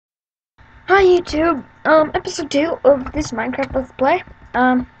Hi YouTube. Episode 2 of this Minecraft Let's Play.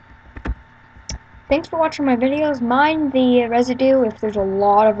 Thanks for watching my videos. Mind the residue if there's a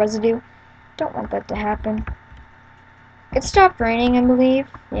lot of residue. Don't want that to happen. It stopped raining, I believe.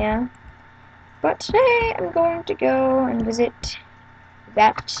 Yeah. But today I'm going to go and visit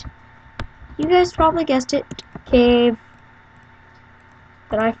that, you guys probably guessed it, cave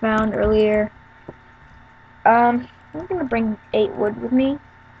that I found earlier. I'm gonna bring 8 wood with me.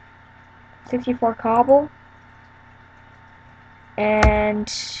 64 cobble. And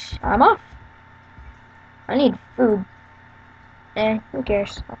I'm off. I need food. Who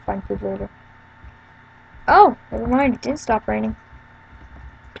cares? I'll find food later. Oh, never mind. It did stop raining.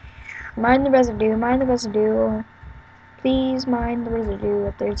 Mind the residue. Mind the residue. Please mind the residue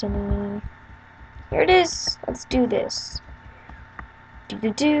if there's any. Here it is. Let's do this. Do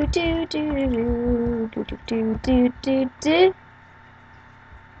do do do do do do do do do do do.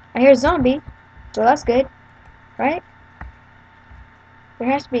 I hear a zombie, so that's good, right? There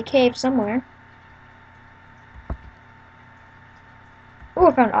has to be a cave somewhere. Oh,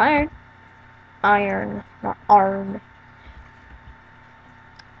 I found iron. Iron, not iron.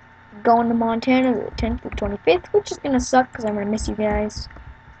 Going to Montana the 10th to 25th, which is gonna suck because I'm gonna miss you guys.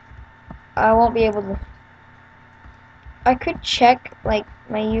 I won't be able to. I could check like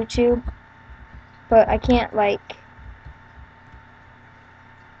my YouTube, but I can't like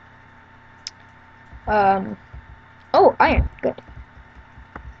oh, iron, good.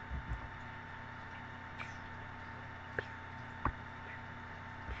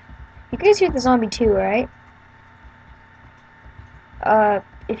 You guys hear the zombie too, right?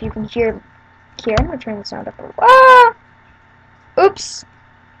 If you can hear here, I'm gonna turn the sound up a little. Ah! Oops.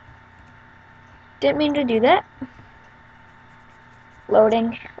 Didn't mean to do that.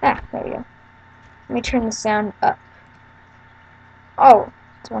 Loading. Ah, there we go. Let me turn the sound up. Oh,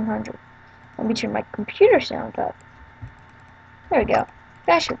 it's 100. Let me turn my computer sound up. There we go.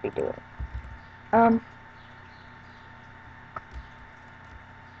 That should be doing it.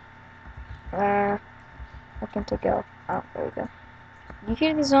 I can take go. Oh, there we go. You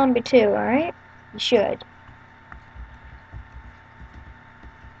hear the zombie too, alright? You should.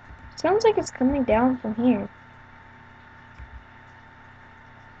 Sounds like it's coming down from here.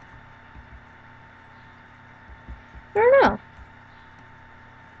 I don't know.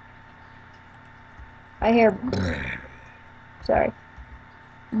 I hear. Sorry.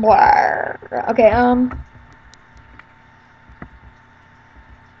 Blah. Okay,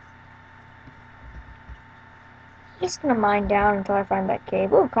 just gonna mine down until I find that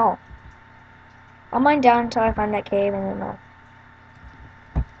cave. Ooh, call. I'll mine down until I find that cave and then I'll.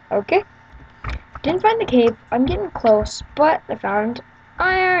 Okay. Didn't find the cave. I'm getting close, but I found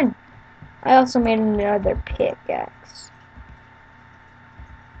iron. I also made another pickaxe.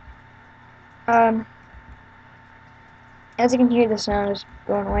 As you can hear, the sound is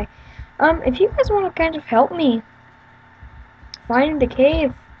going away. If you guys want to kind of help me find the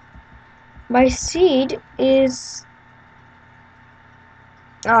cave, my seed is.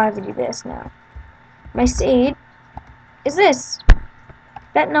 Oh, I have to do this now. My seed is this.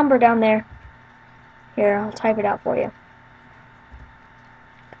 That number down there. Here, I'll type it out for you.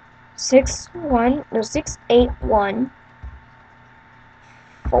 681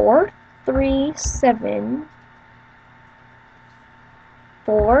 437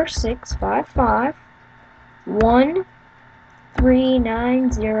 4655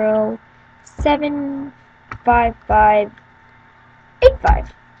 1390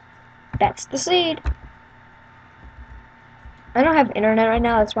 75585. That's the seed. I don't have internet right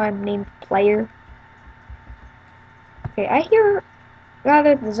now, that's why I'm named Player. Okay, I hear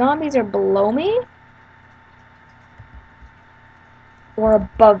either the zombies are below me or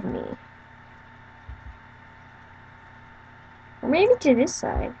above me. Or maybe to this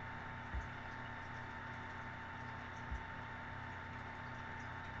side.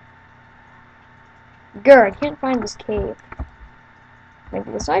 Grr, I can't find this cave.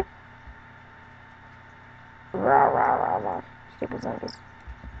 Maybe this side? Rah, rah, rah, rah. Stupid zombies.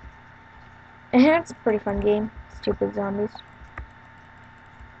 It's a pretty fun game. Stupid zombies.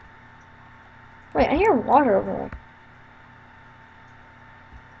 Wait, I hear water over there.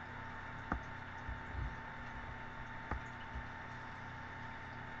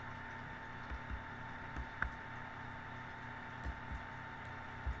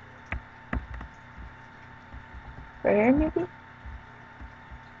 Right here, maybe?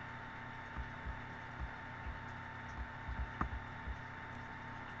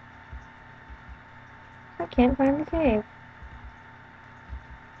 I can't find the cave.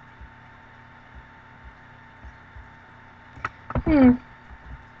 Hmm.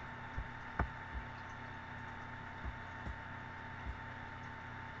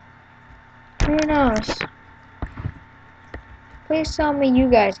 Mouse. Please tell me you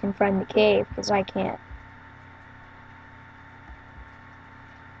guys can find the cave, because I can't.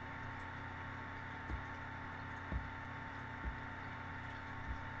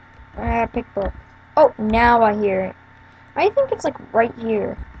 Pick book. Oh, now I hear it. I think it's like right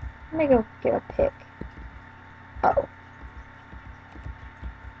here. Let me go get a pick. Uh-oh.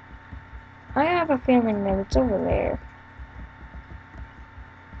 I have a feeling that it's over there.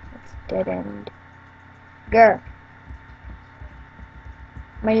 It's dead end. Grr.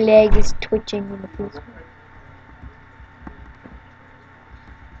 My leg is twitching in the face.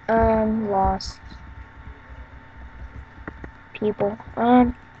 Lost. People.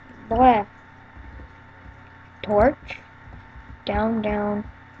 Blah. Torch. Down, down.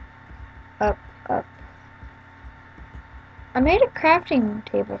 Up, up. I made a crafting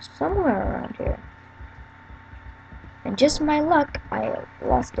table somewhere around here. And just my luck, I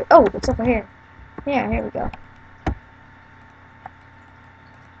lost it. Oh, it's over here. Yeah, here we go. I'm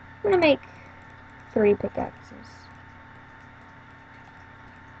gonna make 3 pickaxes.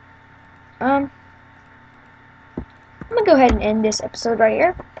 I'm gonna go ahead and end this episode right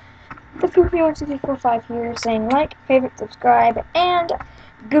here. The Foofy16445 here saying like, favorite, subscribe, and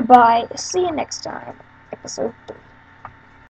goodbye. See you next time. Episode 3.